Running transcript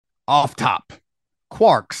Off top,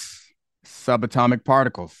 quarks, subatomic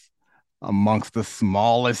particles, amongst the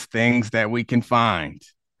smallest things that we can find.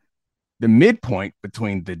 The midpoint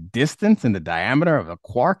between the distance and the diameter of a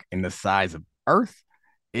quark and the size of Earth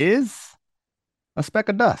is a speck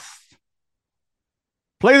of dust.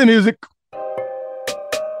 Play the music.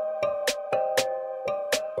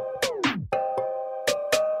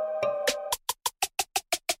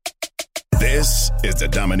 This is the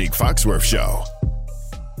Dominique Foxworth Show.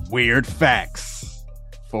 Weird facts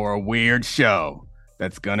for a weird show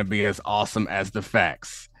that's going to be as awesome as the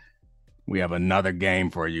facts. We have another game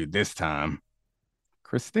for you this time.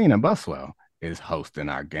 Christina Buswell is hosting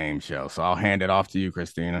our game show, so I'll hand it off to you,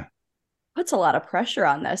 Christina. Puts a lot of pressure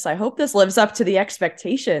on this. I hope this lives up to the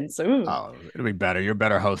expectations. Ooh. Oh, it'll be better. You're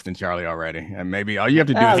better host than Charlie already. And maybe all you have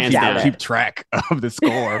to do is keep track of the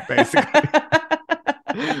score, basically.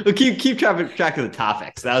 We'll keep track of the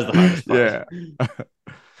topics. That was the hardest part. Yeah.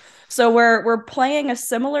 So we're playing a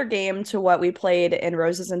similar game to what we played in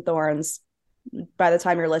Roses and Thorns by the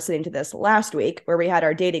time you're listening to this last week, where we had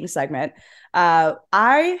our dating segment.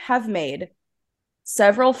 I have made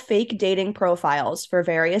several fake dating profiles for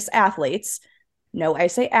various athletes. No, I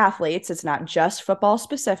say athletes. It's not just football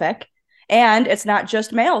specific, and it's not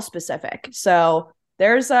just male specific. So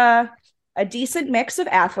there's a decent mix of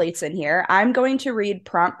athletes in here. I'm going to read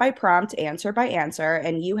prompt by prompt, answer by answer,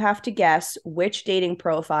 and you have to guess which dating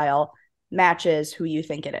profile matches who you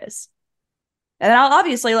think it is. And then I'll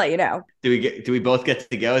obviously let you know. Do we both get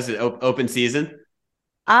to go? Is it open season?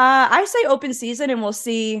 I say open season, and we'll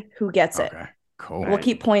see who gets it. Okay, cool. We'll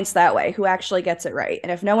keep points that way, who actually gets it right.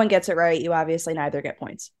 And if no one gets it right, you obviously neither get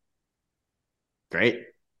points. Great.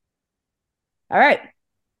 All right.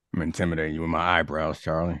 I'm intimidating you with my eyebrows,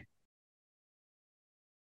 Charlie.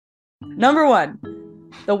 Number 1.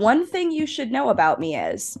 The one thing you should know about me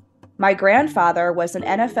is my grandfather was an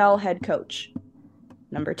NFL head coach.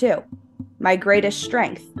 Number 2. My greatest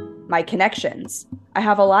strength, my connections. I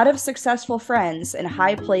have a lot of successful friends in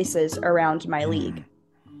high places around my league.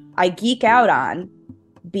 I geek out on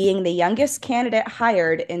being the youngest candidate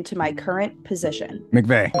hired into my current position.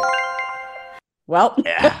 McVay. Well,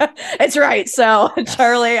 yeah. It's right. So,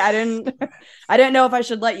 Charlie, I didn't know if I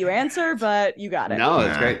should let you answer, but you got it. No,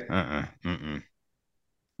 that's great.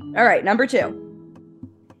 All right, number 2.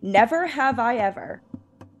 Never have I ever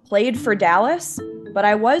played for Dallas, but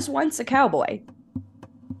I was once a Cowboy.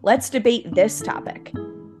 Let's debate this topic.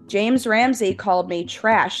 James Ramsey called me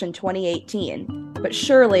trash in 2018, but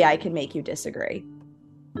surely I can make you disagree.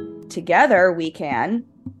 Together we can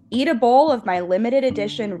eat a bowl of my limited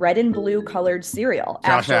edition red and blue colored cereal.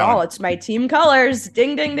 After all, it's my team colors.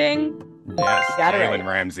 Ding, ding, ding. Yes, Jalen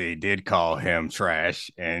Ramsey did call him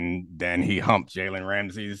trash, and then he humped Jalen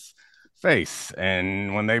Ramsey's face.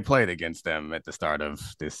 And when they played against them at the start of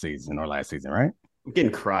this season or last season, right? I'm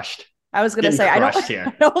getting crushed. I was going to say, I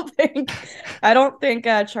don't think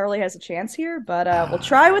Charlie has a chance here, but we'll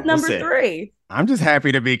try with number 3. I'm just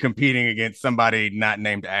happy to be competing against somebody not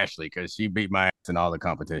named Ashley because she beat my ass in all the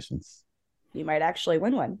competitions. You might actually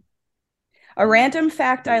win one. A random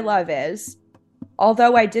fact I love is,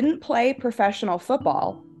 although I didn't play professional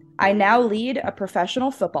football, I now lead a professional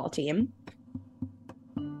football team.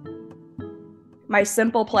 My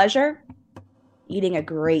simple pleasure? Eating a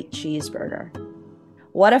great cheeseburger.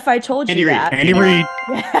 What if I told you that? Andy Reid.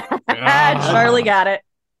 Charlie got it.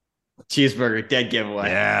 Cheeseburger, dead giveaway.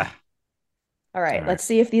 Yeah. All right, let's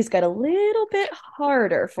see if these get a little bit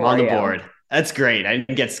harder for you. On the board. That's great. I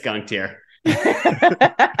didn't get skunked here.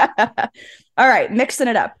 All right, mixing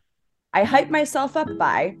it up. I hype myself up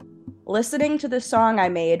by listening to the song I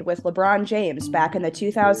made with LeBron James back in the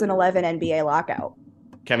 2011 NBA lockout.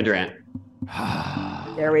 Kevin Durant.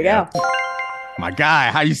 There we go. My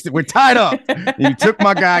guy, we're tied up. You took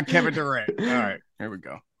my guy, Kevin Durant. All right, here we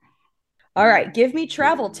go. All right, give me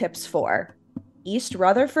travel tips for East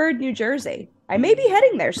Rutherford, New Jersey. I may be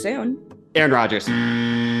heading there soon. Aaron Rodgers.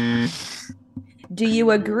 Do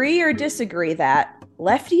you agree or disagree that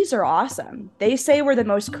lefties are awesome? They say we're the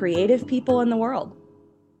most creative people in the world.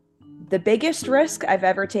 The biggest risk I've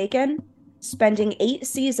ever taken? Spending 8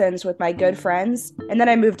 seasons with my good friends, and then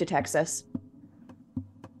I moved to Texas.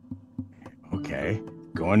 Okay,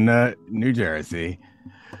 going to New Jersey.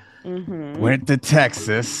 Mm-hmm. Went to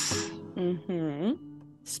Texas. Mm-hmm.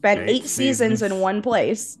 Spent 8 seasons in one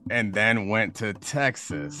place. And then went to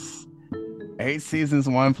Texas. 8 seasons,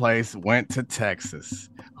 one place, went to Texas.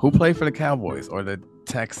 Who played for the Cowboys or the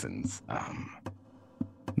Texans?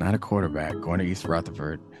 Not a quarterback. Going to East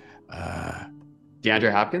Rutherford.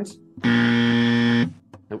 DeAndre Hopkins?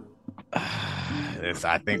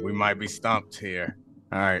 I think we might be stumped here.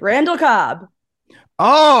 All right. Randall Cobb.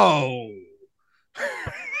 Oh,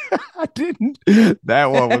 I didn't.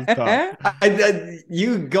 That one was tough.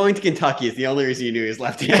 You going to Kentucky is the only reason you knew he was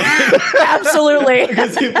left-handed. Absolutely.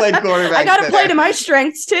 Because he played quarterback. I got to play to my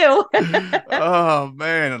strengths too. Oh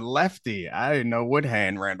man, a lefty. I didn't know what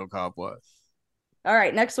hand Randall Cobb was. All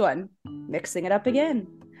right, next one. Mixing it up again.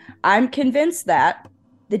 I'm convinced that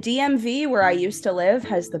the DMV where I used to live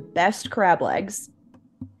has the best crab legs.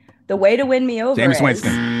 The way to win me over James is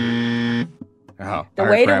Winston. Oh, the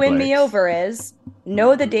way to win me over is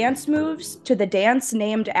know the dance moves to the dance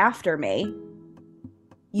named after me.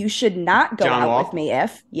 You should not go John out Wall? with me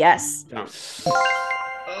if yes. This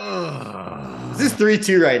is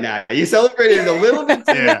 3-2 right now. You celebrated a little bit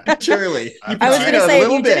too prematurely. I was going to say,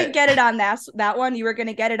 if you didn't get it on that one, you were going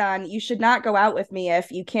to get it on, you should not go out with me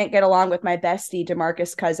if you can't get along with my bestie,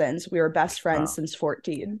 DeMarcus Cousins. We were best friends since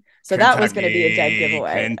 14. So Kentucky, that was going to be a dead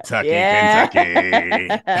giveaway. Kentucky.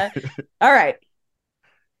 All right.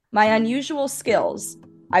 My unusual skills.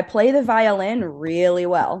 I play the violin really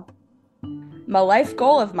well. My life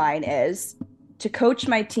goal of mine is to coach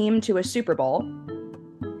my team to a Super Bowl.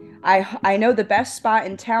 I know the best spot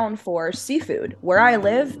in town for seafood. Where I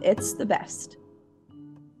live, it's the best.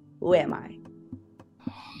 Who am I?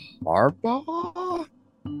 Harbaugh?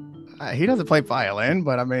 He doesn't play violin,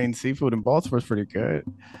 but I mean, seafood in Baltimore's pretty good.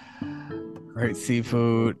 Great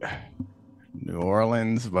seafood. New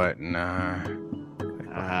Orleans, but nah.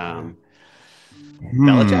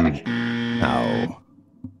 Belichick? No.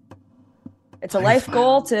 It's a life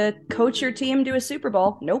goal to coach your team to a Super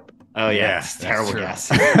Bowl. Nope. Oh, yeah. That's Terrible true. guess.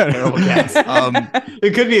 Terrible guess.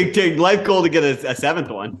 It could be a life goal to get a seventh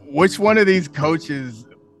one. Which one of these coaches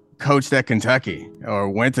coached at Kentucky or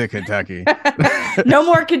went to Kentucky? No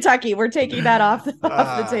more Kentucky. We're taking that off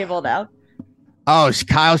the table now. Oh,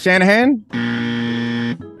 Kyle Shanahan? All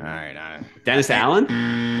right. Dennis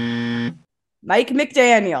Allen? Mike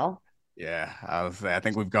McDaniel. Yeah, I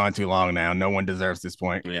think we've gone too long now. No one deserves this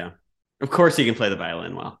point. Yeah. Of course he can play the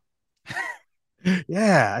violin well.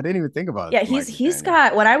 Yeah, I didn't even think about it. Yeah, he's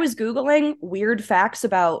got, when I was Googling weird facts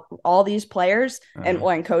about all these players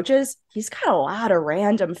and coaches, he's got a lot of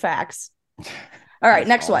random facts. All right,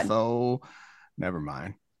 next one. So, never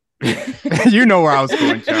mind. You know where I was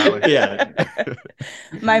going, Charlie. Yeah.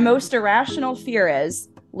 My most irrational fear is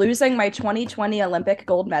losing my 2020 Olympic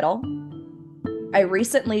gold medal. I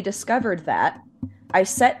recently discovered that I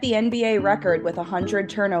set the NBA record with 100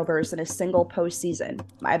 turnovers in a single postseason.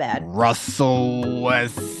 My bad. Russell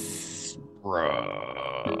Westbrook.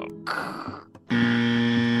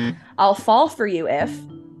 I'll fall for you if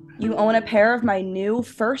you own a pair of my new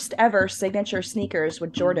first ever signature sneakers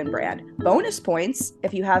with Jordan Brand. Bonus points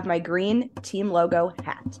if you have my green team logo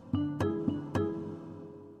hat.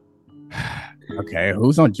 Okay,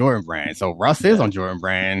 who's on Jordan Brand? So Russ is on Jordan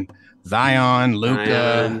Brand. Zion,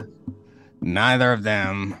 Luka. Neither of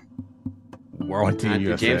them were on Team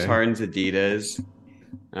USA. James Harden's Adidas.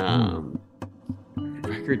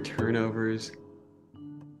 Record turnovers.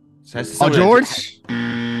 George?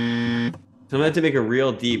 Someone had to make a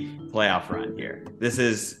real deep playoff run here. This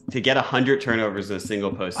is to get 100 turnovers in a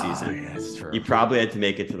single postseason. Oh, yeah, that's true. You probably had to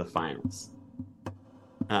make it to the finals.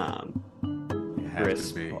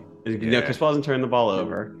 Chris Paul doesn't turn the ball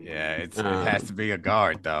over. Yeah, it has to be a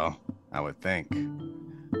guard, though, I would think.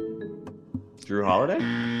 Drew Holiday?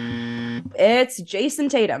 It's Jason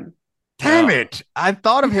Tatum. Damn it. I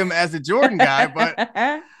thought of him as a Jordan guy, but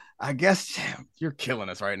I guess you're killing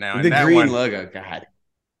us right now. The green logo. God.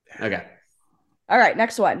 Okay. All right,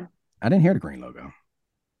 next one. I didn't hear the green logo.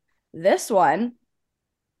 This one,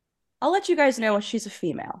 I'll let you guys know she's a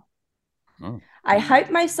female. Oh. I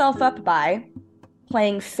hype myself up by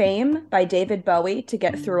playing Fame by David Bowie to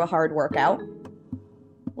get through a hard workout.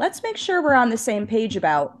 Let's make sure we're on the same page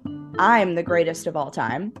about I'm the greatest of all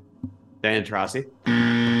time. Dan Trossi.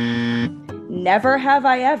 Never have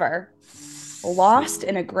I ever lost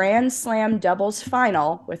in a Grand Slam doubles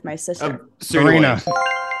final with my sister. Serena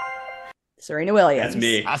Williams. That's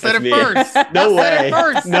me. I said it first. No way.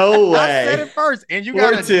 No way. I said it first. And you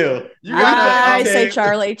got 4-2. I say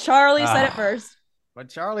Charlie. Charlie said it first. But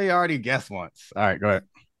Charlie already guessed once. All right, go ahead.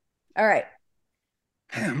 All right.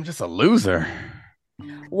 Man, I'm just a loser.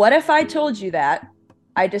 What if I told you that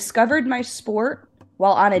I discovered my sport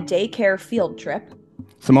while on a daycare field trip?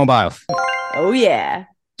 Simone Biles. Oh, yeah.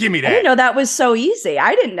 Give me I that. didn't know that was so easy.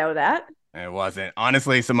 I didn't know that. It wasn't.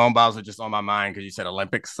 Honestly, Simone Biles was just on my mind because you said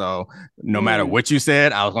Olympics. So no matter what you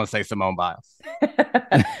said, I was going to say Simone Biles.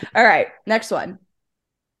 All right. Next one.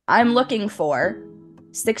 I'm looking for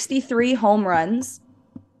 63 home runs.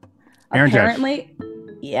 Aaron Apparently,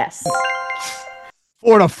 Judge. Yes.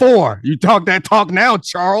 4-4. You talk that talk now,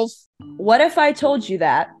 Charles. What if I told you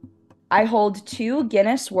that I hold 2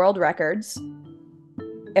 Guinness World Records?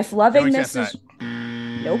 If loving Joey this Chestnut.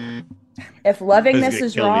 is nope. If loving This this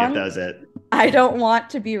is kill me if wrong, it does it. I don't want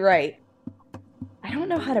to be right. I don't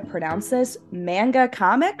know how to pronounce this. Manga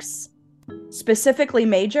comics? Specifically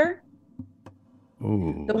Major?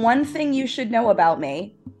 Ooh. The one thing you should know about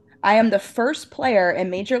me, I am the first player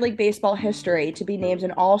in Major League Baseball history to be named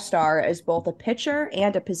an all-star as both a pitcher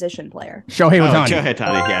and a position player. Shohei Ohtani. Shohei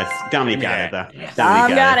Ohtani, yes. Dominic got it, though. Yes.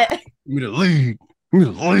 Tom got it. Give me the league. Give me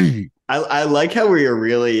the league. I like how we are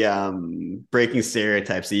really breaking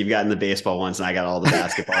stereotypes. So you've gotten the baseball ones, and I got all the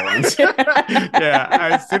basketball ones. Yeah,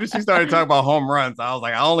 as soon as she started talking about home runs, I was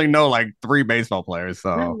like, I only know like 3 baseball players,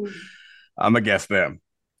 so I'm gonna guess them.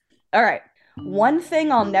 All right. One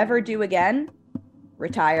thing I'll never do again,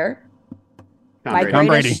 retire. Tom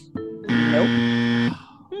Brady. Nope.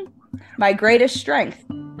 My greatest strength,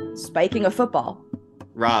 spiking a football.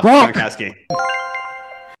 Rob Gronk. Gronkowski.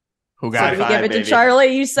 Who So got we it? Five, give it to baby.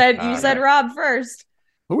 Charlie. You said Okay. Rob first.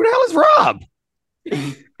 Who the hell is Rob?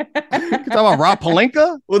 You talking about Rob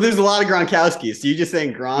Pelinka? Well, there's a lot of Gronkowskis. So you just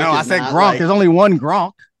saying Gronk? No, I is said not Gronk. like- There's only one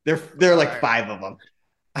Gronk. there are like Alright. 5 of them.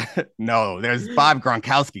 No, there's 5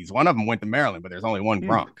 Gronkowskis. One of them went to Maryland, but there's only one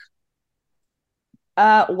Gronk.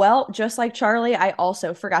 Well, just like Charlie, I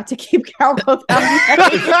also forgot to keep count of how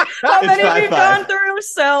many It's we've 5-5. gone through.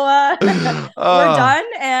 So we're done,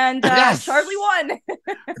 and Yes. Charlie won.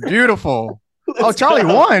 Beautiful. Oh, Let's Charlie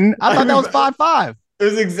go. won. I thought that was 5-5. It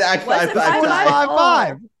was exact Was it 5-5 5-5? tie.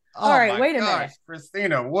 5-5. All right, my wait a gosh, minute.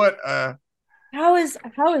 Christina, what? How is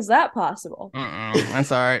that possible?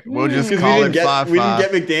 That's all right. We'll just Because call we it didn't 5-5. get, we didn't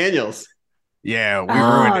get McDaniels. Yeah, we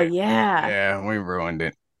Oh ruined it. yeah. Yeah, we ruined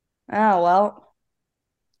it. Oh well.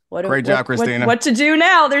 Great job, Christina. What to do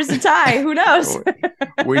now? There's a tie. Who knows?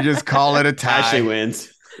 We just call it a tie. Ashley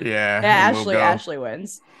wins. Yeah. Yeah, and we'll Ashley go.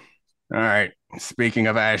 wins. All right. Speaking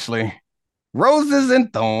of Ashley, roses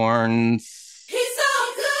and thorns.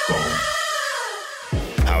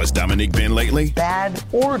 How has Dominique been lately? Bad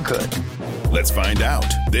or good? Let's find out.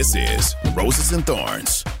 This is Roses and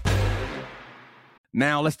Thorns.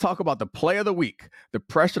 Now let's talk about the play of the week. The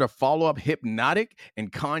pressure to follow up Hypnotic and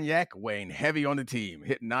Cognac weighing heavy on the team.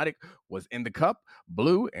 Hypnotic was in the cup,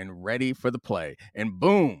 blue, and ready for the play. And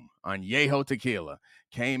boom, Añejo Tequila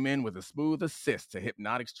came in with a smooth assist to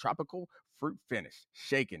Hypnotic's tropical fruit finish.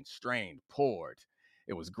 Shaken, strained, poured.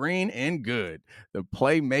 It was green and good. The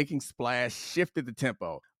playmaking splash shifted the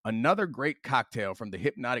tempo. Another great cocktail from the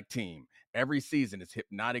Hypnotic team. Every season is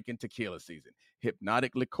Hypnotic and Tequila season.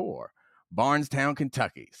 Hypnotic Liqueur. Barnestown,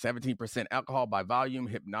 Kentucky. 17% alcohol by volume.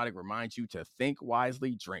 Hypnotic reminds you to think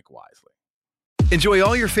wisely, drink wisely. Enjoy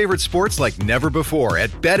all your favorite sports like never before at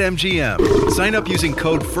BetMGM. Sign up using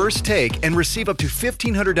code FIRSTTAKE and receive up to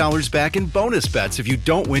 $1,500 back in bonus bets if you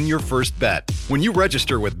don't win your first bet. When you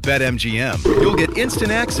register with BetMGM, you'll get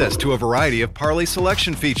instant access to a variety of parlay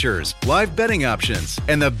selection features, live betting options,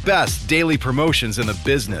 and the best daily promotions in the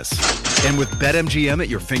business. And with BetMGM at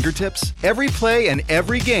your fingertips, every play and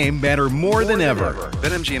every game matter more than ever.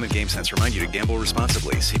 BetMGM and GameSense remind you to gamble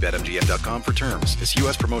responsibly. See BetMGM.com for terms. This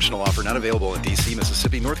U.S. promotional offer not available in D.C.,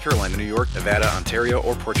 Mississippi, North Carolina, New York, Nevada, Ontario,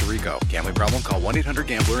 or Puerto Rico. Gambling problem? Call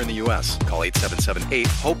 1-800-GAMBLER in the U.S. Call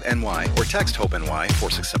 877-8-HOPE-NY or text HOPE-NY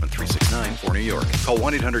 467-369 for New York. Call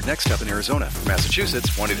 1-800-NEXT-STEP in Arizona. For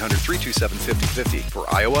Massachusetts, 1-800-327-5050. For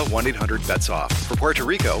Iowa, 1-800-BETS-OFF. For Puerto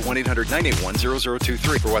Rico,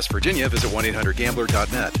 1-800-981-0023. For West Virginia, visit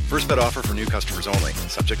 1-800-GAMBLER.net. First bet offer for new customers only.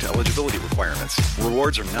 Subject to eligibility requirements.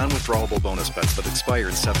 Rewards are non-withdrawable bonus bets that expire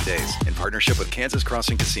in 7 days. In partnership with Kansas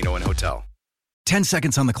Crossing Casino and Hotel. 10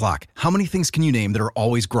 seconds on the clock. How many things can you name that are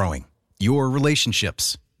always growing? Your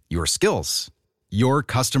relationships, your skills, your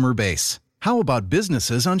customer base. How about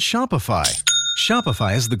businesses on Shopify?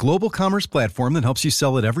 Shopify is the global commerce platform that helps you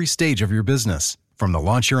sell at every stage of your business. From the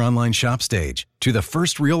launch your online shop stage, to the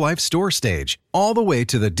first real-life store stage, all the way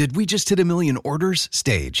to the did we just hit a million orders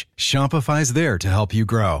stage. Shopify's there to help you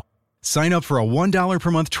grow. Sign up for a $1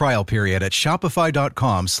 per month trial period at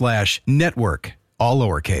shopify.com/network, all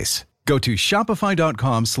lowercase. Go to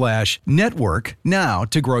shopify.com/network now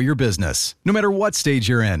to grow your business, no matter what stage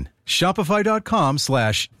you're in.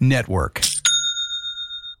 Shopify.com/network.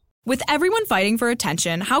 With everyone fighting for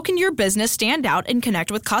attention, how can your business stand out and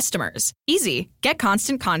connect with customers? Easy. Get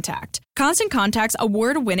Constant Contact. Constant Contact's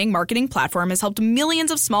award-winning marketing platform has helped millions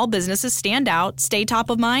of small businesses stand out, stay top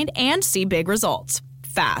of mind, and see big results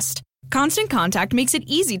fast. Constant Contact makes it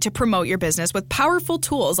easy to promote your business with powerful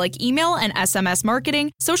tools like email and SMS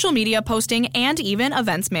marketing, social media posting, and even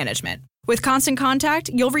events management. With Constant Contact,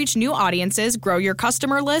 you'll reach new audiences, grow your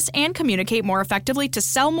customer list, and communicate more effectively to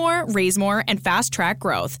sell more, raise more, and fast-track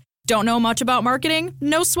growth. Don't know much about marketing?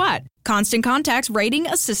 No sweat. Constant Contact's writing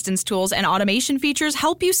assistance tools and automation features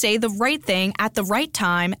help you say the right thing at the right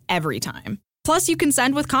time, every time. Plus, you can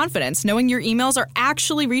send with confidence, knowing your emails are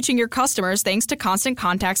actually reaching your customers thanks to Constant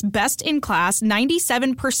Contact's best-in-class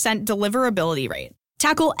 97% deliverability rate.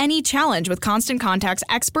 Tackle any challenge with Constant Contact's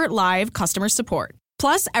expert live customer support.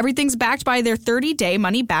 Plus, everything's backed by their 30-day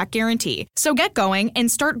money-back guarantee. So get going and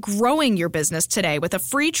start growing your business today with a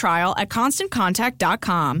free trial at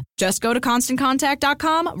ConstantContact.com. Just go to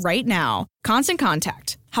ConstantContact.com right now. Constant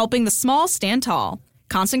Contact, helping the small stand tall.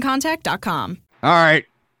 ConstantContact.com. All right.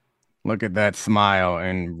 Look at that smile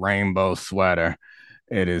and rainbow sweater.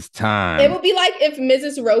 It is time. It would be like if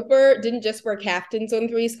Mrs. Roper didn't just wear caftans on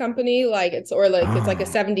Three's Company, it's like a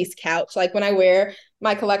 70s couch. Like when I wear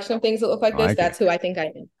my collection of things that look like this, that's who I think I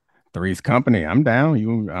am. Three's Company. I'm down.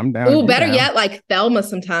 I'm down. Ooh, better yet, like Thelma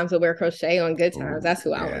sometimes will wear crochet on Good Times. That's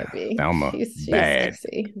who I want to be. Thelma. She's bad.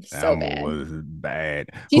 Sexy. Thelma so bad. was bad.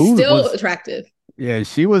 She's still attractive. Yeah,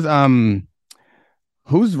 she was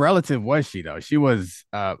whose relative was she though? She was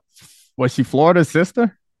she Florida's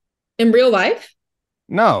sister? In real life?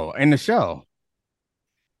 No, in the show.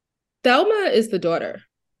 Thelma is the daughter.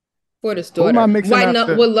 Florida's daughter. Who am I mixing up?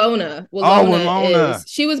 Willona. Willona.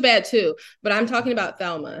 She was bad too, but I'm talking about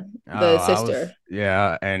Thelma, the sister.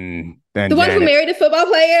 And then the one who married a football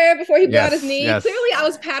player before he blew out his knee. Yes. Clearly, I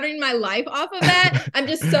was patterning my life off of that. I'm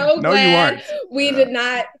just so No, glad we did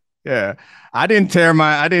not. Yeah, I didn't tear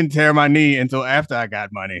my knee until after I got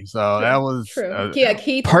money, so that was true.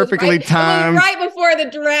 Keith perfectly timed. Right before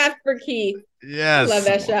the draft for Keith. Yes, love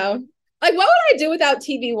that show. Like, what would I do without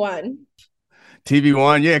TV One? TV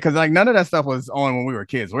One, yeah, because like none of that stuff was on when we were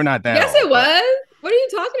kids. We're not that. Yes, old, it was. What are you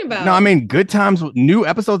talking about? No, I mean Good Times, new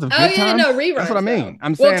episodes of Good Times. No reruns. That's what I mean.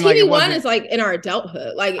 I'm saying TV One is like in our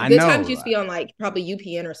adulthood. Like Good Times used to be on like probably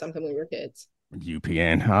UPN or something when we were kids.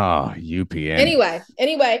 UPN. Oh, UPN. Anyway.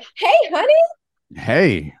 Hey, honey.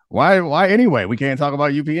 Hey, why anyway? We can't talk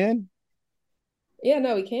about UPN? Yeah,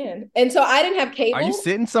 no, we can. And so I didn't have cable. Are you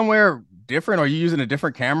sitting somewhere different? Or are you using a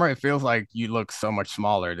different camera? It feels like you look so much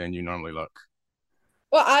smaller than you normally look.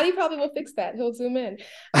 Well, Adi probably will fix that. He'll zoom in.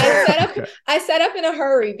 I set up in a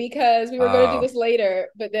hurry because we were going to do this later,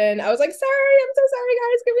 but then I was like, sorry, I'm so sorry,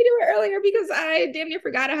 guys. Can we do it earlier? Because I damn near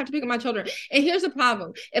forgot I have to pick up my children. And here's the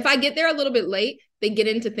problem. If I get there a little bit late, they get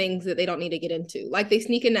into things that they don't need to get into. Like they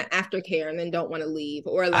sneak into aftercare and then don't want to leave.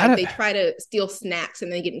 Or like they try to steal snacks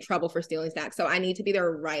and they get in trouble for stealing snacks. So I need to be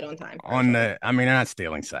there right on time. Not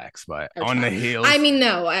stealing snacks, but on the heels. I mean,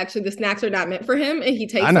 no, actually the snacks are not meant for him. And he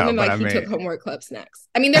takes them and he took homework club snacks.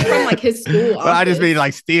 I mean, they're from like his school. But I just mean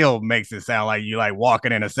like steal makes it sound like you like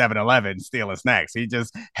walking in a 7-Eleven stealing snacks. He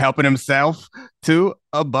just helping himself to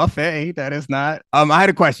a buffet. That is not. I had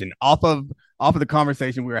a question off of the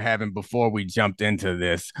conversation we were having before we jumped into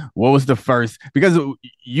this. What was the first, because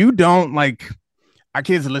you don't like, our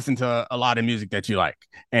kids listen to a lot of music that you like,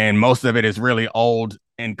 and most of it is really old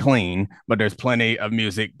and clean, but there's plenty of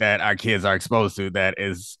music that our kids are exposed to that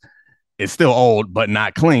is still old, but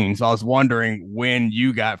not clean. So I was wondering when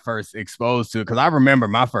you got first exposed to it, because I remember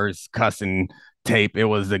my first cussing tape. It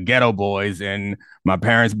was the Ghetto Boys, and my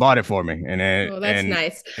parents bought it for me. And that's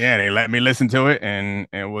nice. Yeah, they let me listen to it, and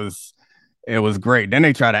it was great. Then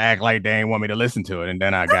they try to act like they ain't want me to listen to it, and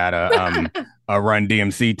then I got a Run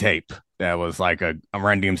DMC tape that was like a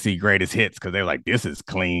Run DMC greatest hits, because they were like, this is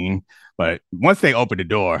clean. But once they opened the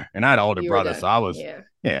door, and I had an older brother, so I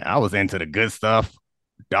was into the good stuff,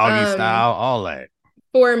 Doggy Style, all that.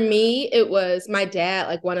 For me, it was my dad,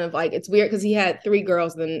 like one of like, it's weird because he had 3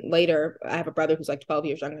 girls. Then later I have a brother who's like 12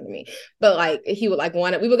 years younger than me, but like he would like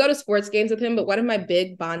we would go to sports games with him. But one of my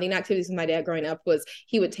big bonding activities with my dad growing up was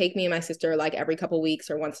he would take me and my sister like every couple of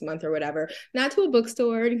weeks or once a month or whatever, not to a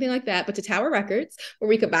bookstore or anything like that, but to Tower Records, where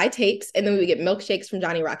we could buy tapes, and then we would get milkshakes from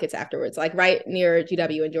Johnny Rockets afterwards, like right near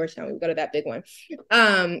GW in Georgetown. We would go to that big one.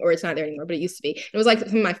 Or it's not there anymore, but it used to be. It was like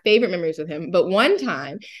some of my favorite memories with him. But one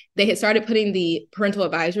time they had started putting the parental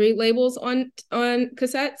advisory labels on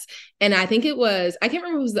cassettes, and I think it was, I can't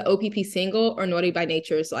remember if it was the OPP single or Naughty by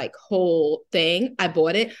Nature's like whole thing. I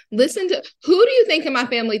bought it, listened to, who do you think in my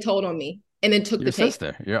family told on me and then took your the tape?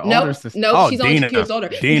 Sister, your older sister. No, she's only 2 years older.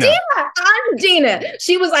 Dina, I'm Dina.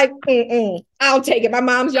 She was like, I'll take it. My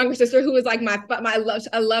mom's younger sister, who is like my love.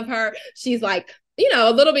 I love her. She's like,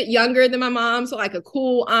 a little bit younger than my mom, so like a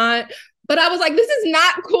cool aunt. But I was like, this is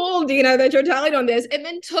not cool, Dina, that you're telling on this, and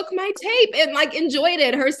then took my tape and like enjoyed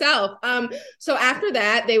it herself. So after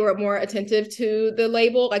that, they were more attentive to the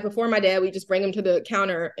label. Like before my dad, we just bring him to the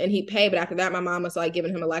counter and he'd pay. But after that, my mom was like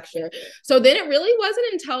giving him a lecture. So then it really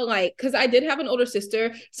wasn't until like, because I did have an older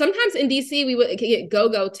sister. Sometimes in DC, we would get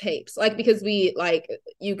go-go tapes, like because we like,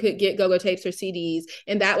 you could get go-go tapes or CDs,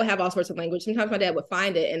 and that would have all sorts of language. Sometimes my dad would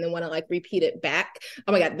find it and then want to like repeat it back.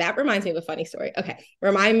 Oh my God, that reminds me of a funny story. Okay,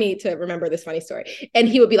 remind me to remember this funny story. And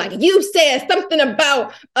he would be like, you said something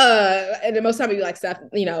about, and then most of the time he'd be like stuff,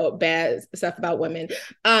 you know, bad stuff about women.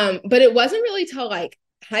 But it wasn't really till like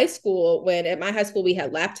high school, when at my high school we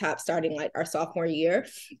had laptops starting like our sophomore year,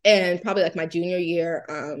 and probably like my junior year,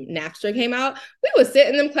 Napster came out. We would sit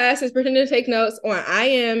in them classes pretending to take notes on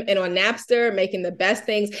IM and on Napster, making the best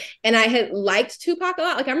things. And I had liked Tupac a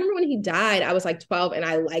lot. Like I remember when he died, I was like 12 and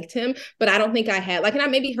I liked him, but I don't think I had like, and I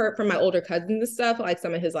maybe heard from my older cousins and stuff, like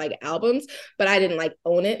some of his like albums, but I didn't like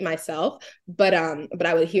own it myself. But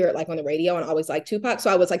I would hear it like on the radio and always like Tupac.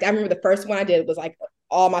 So I was like, I remember the first one I did was like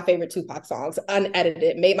all my favorite Tupac songs,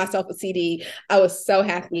 unedited, made myself a CD. I was so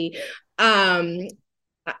happy. I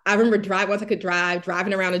remember once I could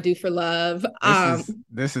driving around to Do for Love.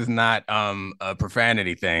 This is not a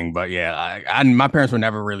profanity thing, but yeah, my parents were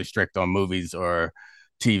never really strict on movies or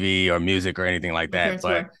TV or music or anything like that.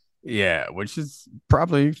 But yeah, which is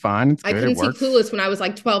probably fine. It's good. I couldn't see Clueless when I was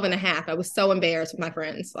like 12 and a half. I was so embarrassed with my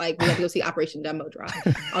friends. Like we had to go see Operation Dumbo Drop.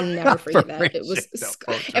 I'll never forget that. It was,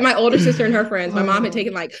 and my older sister and her friends, my mom had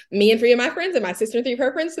taken like me and 3 of my friends and my sister and 3 of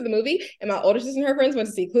her friends to the movie. And my older sister and her friends went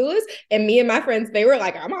to see Clueless. And me and my friends, they were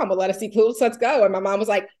like, our mom will let us see Clueless. Let's go. And my mom was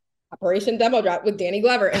like, Operation Dumbo Drop with Danny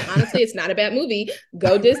Glover. And honestly, it's not a bad movie.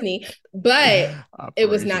 Go Disney. But it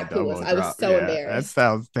was not Clueless. I was so embarrassed. That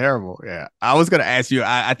sounds terrible. Yeah. I was going to ask you,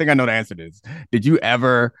 I think I know the answer to this. Did you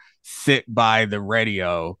ever sit by the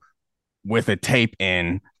radio with a tape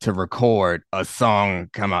in to record a song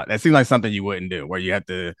come out? That seems like something you wouldn't do, where you have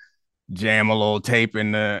to jam a little tape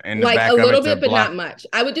in the like back a little of bit, but not much.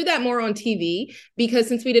 I would do that more on TV, because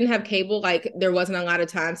since we didn't have cable, like there wasn't a lot of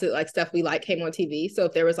times that like stuff we like came on TV. So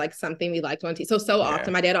if there was like something we liked on TV, so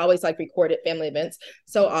often my dad always like recorded family events.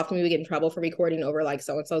 So often we would get in trouble for recording over like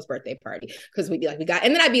so and so's birthday party, because we'd be like,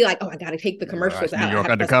 and then I'd be like, oh, I gotta take the commercials out. New York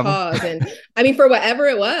Undercover. Pause. And I mean, for whatever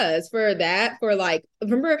it was, for that, for like,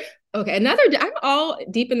 remember. Okay, I'm all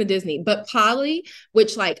deep in the Disney, but Polly,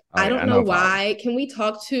 which like, I don't know why. Can we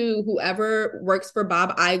talk to whoever works for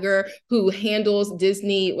Bob Iger, who handles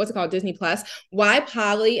Disney, what's it called, Disney Plus? Why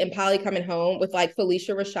Polly and Polly Coming Home with like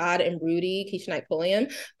Felicia Rashad and Rudy, Keisha Knight Pulliam,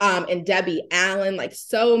 and Debbie Allen, like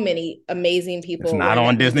so many amazing people. It's not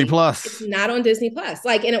on Disney Plus. It's not on Disney Plus.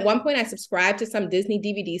 Like, and at one point I subscribed to some Disney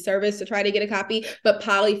DVD service to try to get a copy, but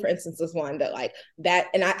Polly, for instance, was one that like that,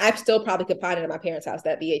 and I still probably could find it at my parents' house,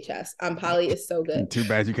 that VHS. Polly is so good. Too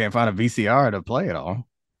bad you can't find a VCR to play it on.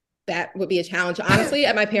 That would be a challenge. Honestly,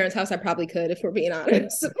 at my parents' house, I probably could, if we're being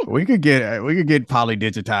honest. we could get Polly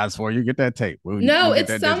digitized for you. Get that tape.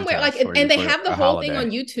 It's somewhere like, and they have the whole thing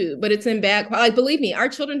on YouTube, but it's in bad quality. Like, believe me, our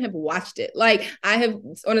children have watched it. Like, I have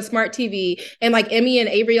on a smart TV, and like Emmy and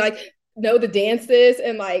Avery like know the dances,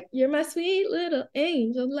 and like, you're my sweet little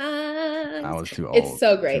angel lines. I was too old. It's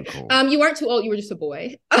so great. Cool. You weren't too old. You were just a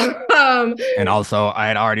boy. And also, I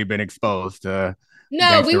had already been exposed to.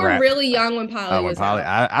 No, we were really young when Polly was out.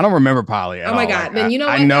 I don't remember Polly at all. Oh my God. Like, then you know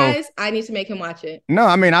what, guys? I need to make him watch it. No,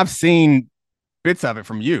 I mean, I've seen bits of it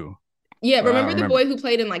from you. Yeah, remember the boy who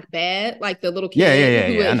played in like Bad, like the little kid?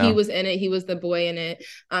 Yeah. He was in it. He was the boy in it.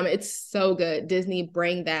 It's so good. Disney,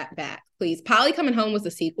 bring that back, please. Polly Coming Home was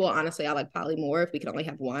the sequel. Honestly, I like Polly more. If we could only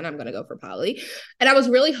have one, I'm gonna go for Polly. And I was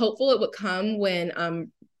really hopeful it would come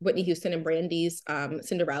when Whitney Houston and Brandy's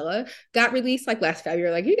Cinderella got released like last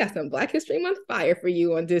February. Like, you got some Black History Month fire for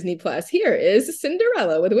you on Disney Plus. Here is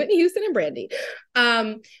Cinderella with Whitney Houston and Brandy.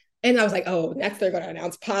 And I was like, oh, next they're going to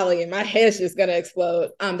announce Polly, and my head's just going to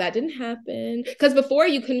explode. That didn't happen. Because before,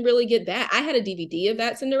 you couldn't really get that. I had a DVD of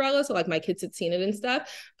that Cinderella, so like my kids had seen it and stuff.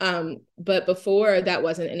 But before, that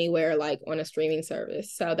wasn't anywhere like on a streaming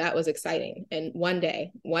service. So that was exciting. And one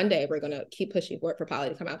day, we're going to keep pushing for it for Polly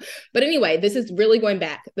to come out. But anyway, this is really going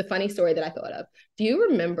back. The funny story that I thought of. Do you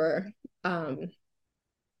remember...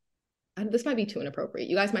 this might be too inappropriate.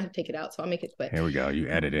 You guys might have to take it out, so I'll make it quick. Here we go. You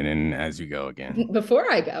edit it in as you go again.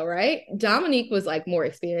 Before I go, right? Dominique was like more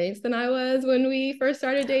experienced than I was when we first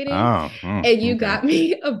started dating. And you got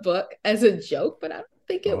me a book as a joke, but I don't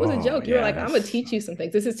think it was a joke. You were like, I'm going to teach you some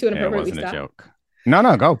things. This is too inappropriate. It wasn't a joke.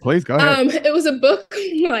 No, go. Please go ahead. It was a book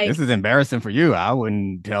like... This is embarrassing for you. I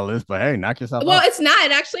wouldn't tell this, but hey, knock yourself out. Well, it's not.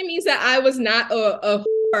 It actually means that I was not a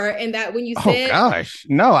and that when you Oh said, gosh.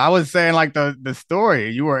 No, I was saying like the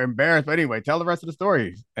story. You were embarrassed. But anyway, tell the rest of the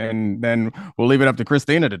story. And then we'll leave it up to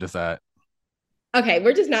Christina to decide. okay,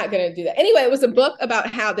 we're just not going to do that. Anyway, it was a book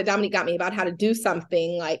about how that Dominique got me about how to do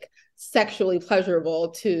something like sexually pleasurable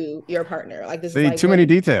to your partner. Like this See, is like too many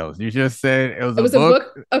details. You just said it was a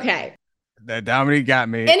book. Okay. That Dominique got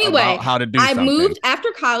me Anyway, about how to do I something. moved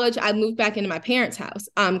after college. I moved back into my parents' house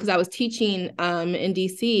because I was teaching in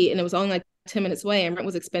DC, and it was only like 10 minutes away, and rent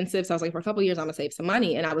was expensive. So I was like, for a couple of years, I'm gonna save some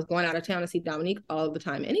money. And I was going out of town to see Dominique all the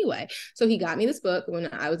time anyway. So he got me this book when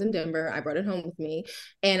I was in Denver. I brought it home with me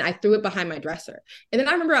and I threw it behind my dresser. And then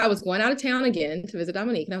I remember I was going out of town again to visit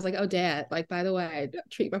Dominique. And I was like, oh, Dad, like, by the way, I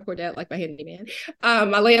treat my poor dad like my handyman,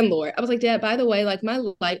 my landlord. I was like, Dad, by the way, like my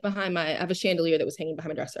light behind I have a chandelier that was hanging behind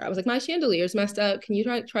my dresser. I was like, my chandelier's messed up. Can you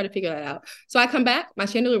try to figure that out? So I come back, my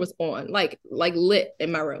chandelier was on, like lit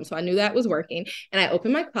in my room. So I knew that was working. And I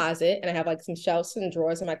opened my closet and I have like some shelves and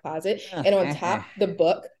drawers in my closet, and on top the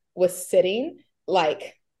book was sitting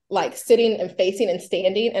like sitting and facing and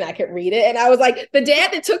standing, and I could read it. And I was like, the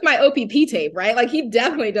dad that took my OPP tape, right? Like he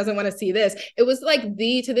definitely doesn't want to see this. It was like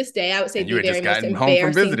to this day, I would say the very most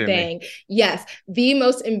embarrassing thing. Yes, the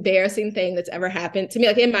most embarrassing thing that's ever happened to me,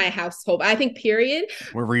 like in my household. I think period.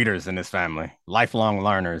 We're readers in this family, lifelong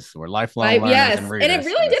learners. We're lifelong learners. Yes, and readers. And it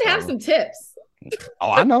really did have some tips. Oh,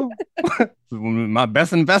 I know. My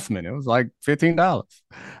best investment. It was like $15.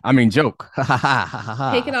 I mean, joke. Take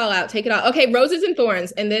it all out. Take it all. Okay, roses and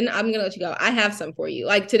thorns. And then I'm going to let you go. I have some for you.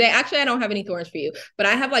 Like today, actually, I don't have any thorns for you, but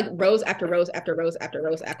I have like rose after rose after rose after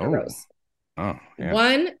rose after rose. Oh, yeah.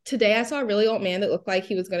 One, today I saw a really old man that looked like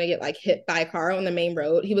he was going to get like hit by a car on the main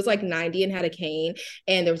road. He was like 90 and had a cane.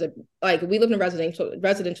 And there was we live in a residential,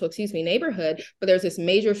 neighborhood, but there's this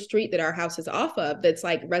major street that our house is off of that's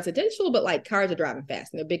like residential, but like cars are driving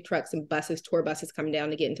fast and there are big trucks and buses, tour buses coming down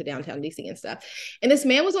to get into downtown DC and stuff. And this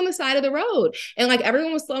man was on the side of the road and like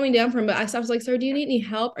everyone was slowing down for him. But I was like, sir, do you need any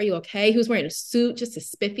help? Are you okay? He was wearing a suit, just a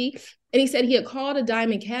spiffy. And he said he had called a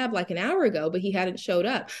Diamond cab like an hour ago, but he hadn't showed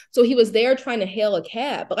up. So he was there trying to hail a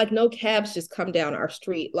cab, but like no cabs just come down our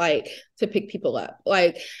street, like to pick people up.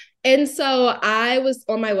 And so I was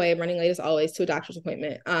on my way, running late as always, to a doctor's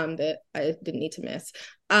appointment that I didn't need to miss.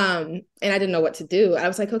 And I didn't know what to do. I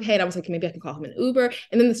was like, okay. And I was like, maybe I can call him an Uber.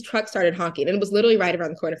 And then this truck started honking and it was literally right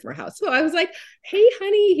around the corner from our house. So I was like, hey,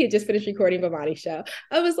 honey, he had just finished recording Bhavani's show.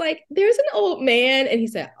 I was like, there's an old man. And he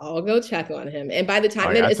said, I'll go check on him. And by the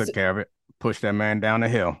time I took care of it. Pushed that man down the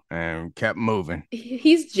hill and kept moving.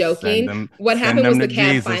 He's joking. What happened was the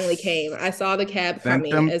cab finally came. I saw the cab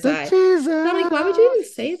coming I'm like, why would you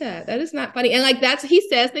even say that? That is not funny. And like he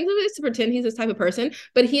says things to pretend he's this type of person,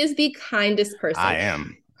 but he is the kindest person. I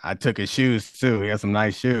am. I took his shoes too. He had some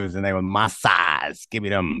nice shoes and they were my size. Give me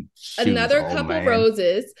them shoes. Another couple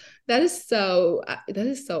roses. That is so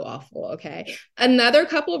awful. Okay. Another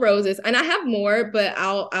couple roses. And I have more, but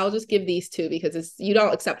I'll just give these two because you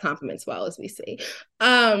don't accept compliments well, as we see.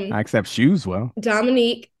 I accept shoes well.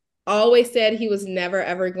 Dominique always said he was never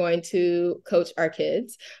ever going to coach our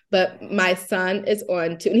kids, but my son is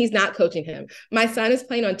on two, and he's not coaching him. My son is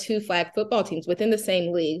playing on two flag football teams within the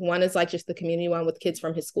same league. One is like just the community one with kids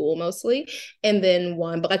from his school mostly, and then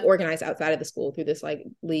one, but like organized outside of the school through this like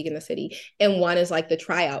league in the city, and one is like the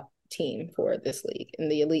tryout team for this league in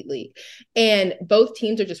the elite league. And both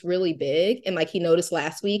teams are just really big. And like he noticed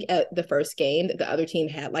last week at the first game that the other team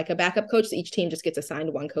had like a backup coach. So each team just gets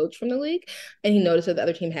assigned one coach from the league. And he noticed that the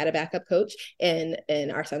other team had a backup coach and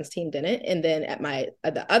our son's team didn't. And then at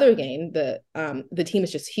the other game, the team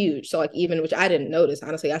is just huge. So like even, which I didn't notice,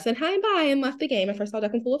 honestly, I said hi and bye and left the game after I saw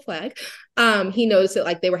Duck and Pull a flag. He noticed that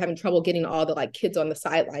like they were having trouble getting all the like kids on the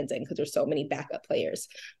sidelines in because there's so many backup players.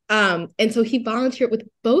 And so he volunteered with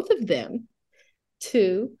both of them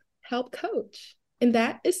to help coach. And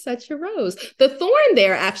that is such a rose. The thorn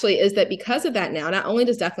there actually is that because of that now, not only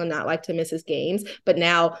does Declan not like to miss his games, but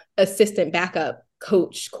now assistant backup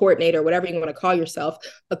coach, coordinator, whatever you want to call yourself,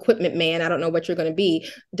 equipment man, I don't know what you're going to be,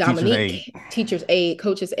 Dominique, teacher's aide,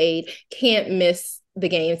 coach's aide, can't miss the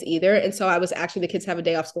games either. And so I was actually, the kids have a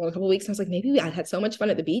day off school in a couple of weeks. I was like, maybe I had so much fun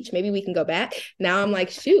at the beach. Maybe we can go back. Now I'm like,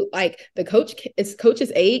 shoot, like the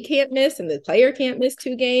coach's aide can't miss and the player can't miss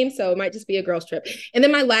 2 games. So it might just be a girls trip. And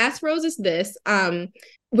then my last rose is this.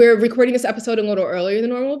 We're recording this episode a little earlier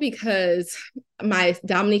than normal because my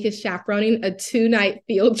Dominique is chaperoning a 2-night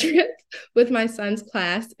field trip with my son's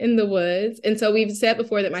class in the woods. And so we've said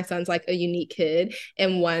before that my son's like a unique kid.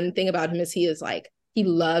 And one thing about him is he is like he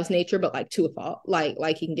loves nature, but like to a fault.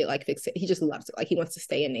 Like he can get like fixed. He just loves it. Like he wants to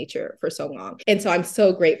stay in nature for so long. And so I'm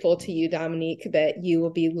so grateful to you, Dominique, that you will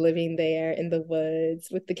be living there in the woods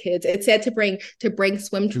with the kids. It said to bring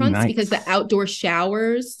swim trunks because the outdoor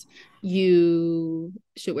showers, you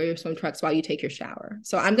should wear your swim trunks while you take your shower.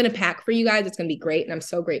 So I'm going to pack for you guys. It's going to be great. And I'm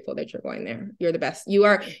so grateful that you're going there. You're the best.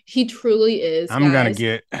 He truly is. I'm going to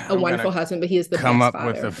get a wonderful husband, but he is the come best up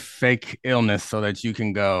father. with a fake illness so that you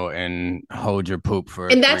can go and hold your poop for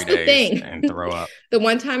and that's 3 the days thing. and throw up. The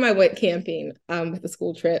one time I went camping with a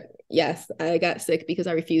school trip, yes, I got sick because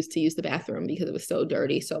I refused to use the bathroom because it was so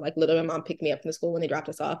dirty. So like literally my mom picked me up from the school when they dropped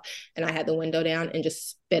us off and I had the window down and just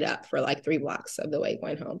spit up for like 3 blocks of the way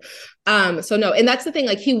going home. So no, and that's the thing,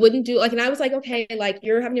 like he wouldn't do like, and I was like, okay, like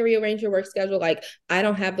you're having to rearrange your work schedule. Like I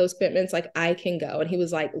don't have those commitments. Like I can go. And he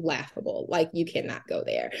was like laughable. Like you cannot go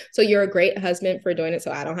there. So you're a great husband for doing it.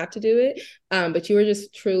 So I don't have to do it. But you were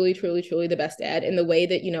just truly, truly, truly the best dad in the way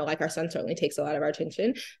that, you know, like our son certainly takes a lot of our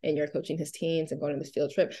attention and you're coaching his teams and going on this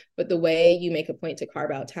field trip. But the way you make a point to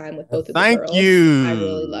carve out time with both of the girls, Thank you. I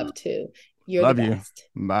really love too. You're Love the you. best.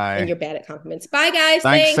 Bye. And you're bad at compliments. Bye, guys.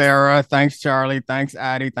 Thanks, Sarah. Thanks, Charlie. Thanks,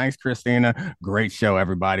 Addie. Thanks, Christina. Great show,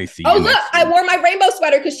 everybody. See you look, next I week. wore my rainbow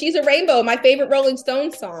sweater because she's a rainbow. My favorite Rolling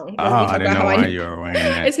Stones song. Oh, I didn't know why you were wearing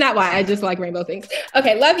that. It's not why. I just like rainbow things.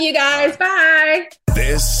 Okay, love you guys. Bye.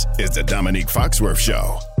 This is the Dominique Foxworth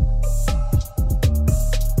Show.